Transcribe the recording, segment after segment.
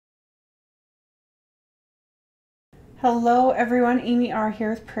Hello everyone, AmyR here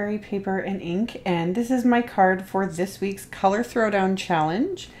with Prairie Paper and Ink, and this is my card for this week's Color Throwdown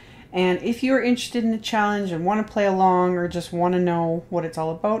Challenge. And if you're interested in the challenge and want to play along or just want to know what it's all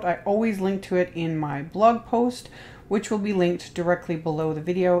about, I always link to it in my blog post, which will be linked directly below the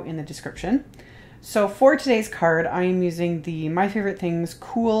video in the description. So for today's card, I am using the My Favorite Things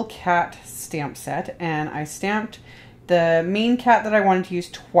Cool Cat stamp set, and I stamped the main cat that I wanted to use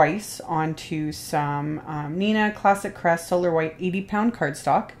twice onto some Nina Classic Crest Solar White 80-pound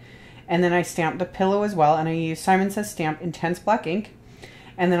cardstock. And then I stamped the pillow as well, and I used Simon Says Stamp Intense Black ink.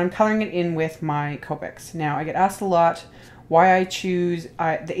 And then I'm coloring it in with my Copics. Now, I get asked a lot why I choose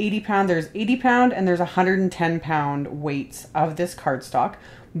the 80-pound. There's 80-pound and there's 110-pound weights of this cardstock,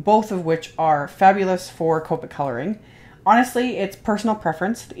 both of which are fabulous for Copic coloring. Honestly, it's personal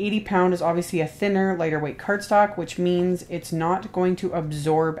preference. The 80-pound is obviously a thinner, lighter weight cardstock, which means it's not going to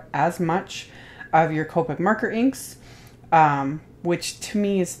absorb as much of your Copic marker inks, which to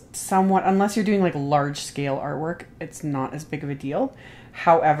me is somewhat, unless you're doing like large scale artwork, it's not as big of a deal.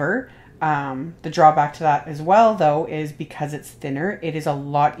 However, the drawback to that as well, though, is because it's thinner, it is a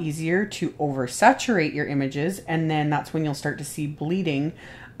lot easier to oversaturate your images, and then that's when you'll start to see bleeding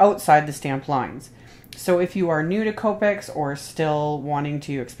outside the stamped lines. So if you are new to Copics or still wanting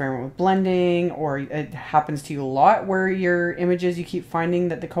to experiment with blending, or it happens to you a lot where your images, you keep finding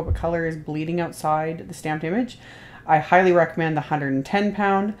that the Copic color is bleeding outside the stamped image, I highly recommend the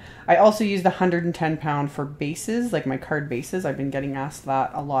 110-pound. I also use the 110-pound for bases, like my card bases. I've been getting asked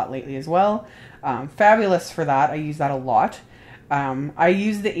that a lot lately as well. Fabulous for that. I use that a lot. I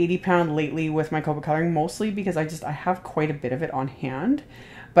use the 80-pound lately with my Copic coloring, mostly because I have quite a bit of it on hand.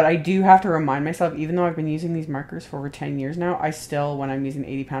 But I do have to remind myself, even though I've been using these markers for over 10 years now, I still, when I'm using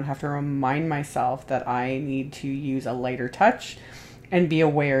 80-pound, have to remind myself that I need to use a lighter touch and be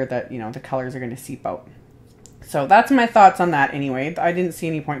aware that, you know, the colors are going to seep out. So that's my thoughts on that anyway. I didn't see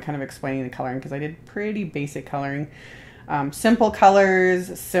any point kind of explaining the coloring because I did pretty basic coloring. Simple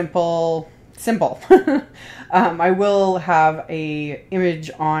colors, simple. I will have a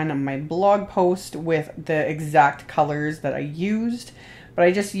image on my blog post with the exact colors that I used. But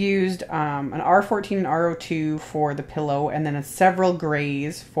I just used an R14 and R02 for the pillow, and then several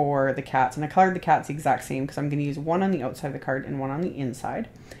grays for the cats. And I colored the cats the exact same because I'm going to use one on the outside of the card and one on the inside.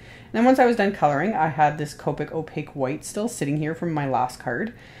 And then once I was done coloring, I had this Copic opaque white still sitting here from my last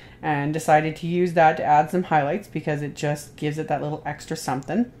card, and decided to use that to add some highlights because it just gives it that little extra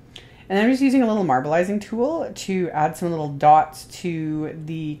something. And then I'm just using a little marbleizing tool to add some little dots to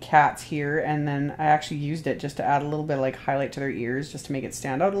the cats here, and then I actually used it just to add a little bit of like highlight to their ears just to make it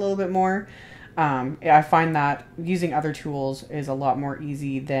stand out a little bit more. I find that using other tools is a lot more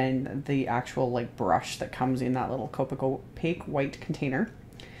easy than the actual like brush that comes in that little Copic opaque white container.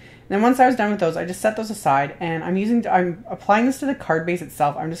 And then once I was done with those, I just set those aside, and I'm applying this to the card base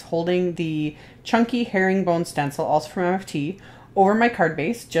itself. I'm just holding the chunky herringbone stencil, also from MFT, over my card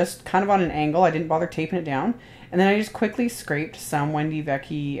base, just kind of on an angle. I didn't bother taping it down. And then I just quickly scraped some Wendy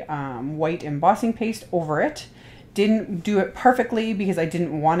Vecchi white embossing paste over it. Didn't do it perfectly because I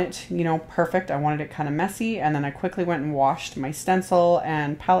didn't want it, you know, perfect. I wanted it kind of messy. And then I quickly went and washed my stencil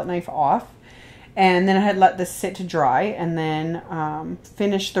and palette knife off. And then I had let this sit to dry and then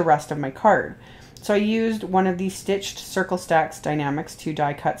finished the rest of my card. So I used one of these Stitched Circle Stacks Dynamics to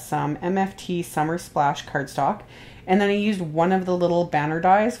die cut some MFT Summer Splash cardstock. And then I used one of the little banner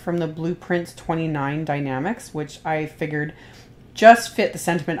dies from the Blueprints 29 Dynamics, which I figured just fit the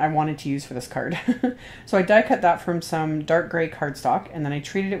sentiment I wanted to use for this card. So I die cut that from some dark gray cardstock, and then I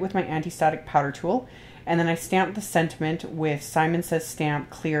treated it with my anti-static powder tool. And then I stamped the sentiment with Simon Says Stamp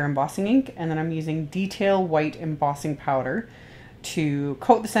clear embossing ink, and then I'm using Detail White embossing powder to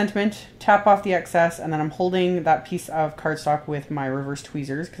coat the sentiment, tap off the excess, and then I'm holding that piece of cardstock with my reverse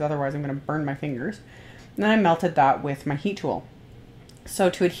tweezers because otherwise I'm going to burn my fingers. And then I melted that with my heat tool. So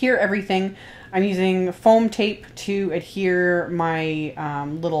to adhere everything, I'm using foam tape to adhere my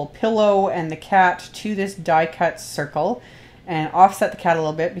little pillow and the cat to this die cut circle and offset the cat a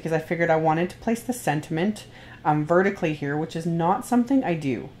little bit because I figured I wanted to place the sentiment vertically here, which is not something I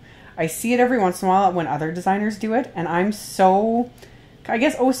do. I see it every once in a while when other designers do it, and I'm so, I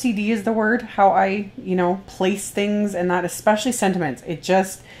guess OCD is the word, how I, you know, place things, and that, especially sentiments.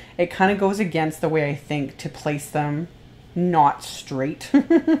 It kind of goes against the way I think to place them not straight.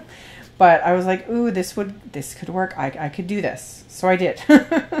 But I was like, ooh, this could work. I could do this. So I did.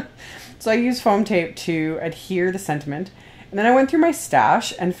 So I used foam tape to adhere the sentiment. And then I went through my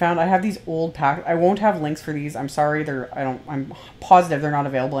stash and found I have these old packs. I won't have links for these. I'm sorry. I'm positive they're not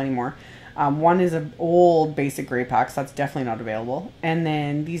available anymore. One is an old basic gray pack, so that's definitely not available. And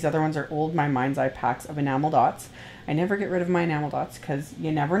then these other ones are old My Mind's Eye packs of enamel dots. I never get rid of my enamel dots because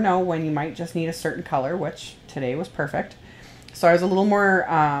you never know when you might just need a certain color, which today was perfect. So I was a little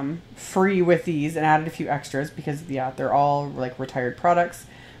more free with these and added a few extras because, yeah, they're all like retired products.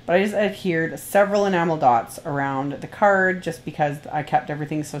 But I just adhered several enamel dots around the card just because I kept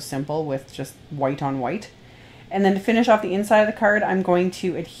everything so simple with just white on white. And then to finish off the inside of the card, I'm going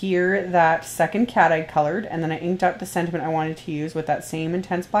to adhere that second cat I colored, and then I inked up the sentiment I wanted to use with that same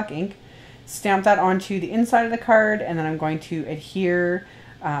intense black ink. Stamp that onto the inside of the card, and then I'm going to adhere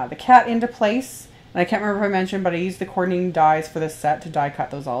the cat into place. And I can't remember if I mentioned, but I used the coordinating dies for this set to die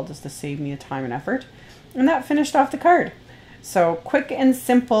cut those all just to save me the time and effort. And that finished off the card. So quick and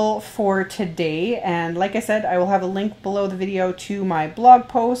simple for today. And like I said, I will have a link below the video to my blog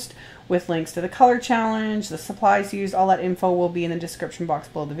post with links to the color challenge, the supplies used. All that info will be in the description box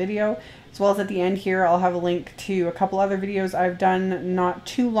below the video. As well as at the end here, I'll have a link to a couple other videos I've done not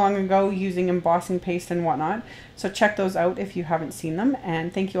too long ago using embossing paste and whatnot. So check those out if you haven't seen them.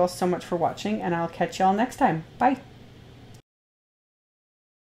 And thank you all so much for watching, and I'll catch y'all next time. Bye!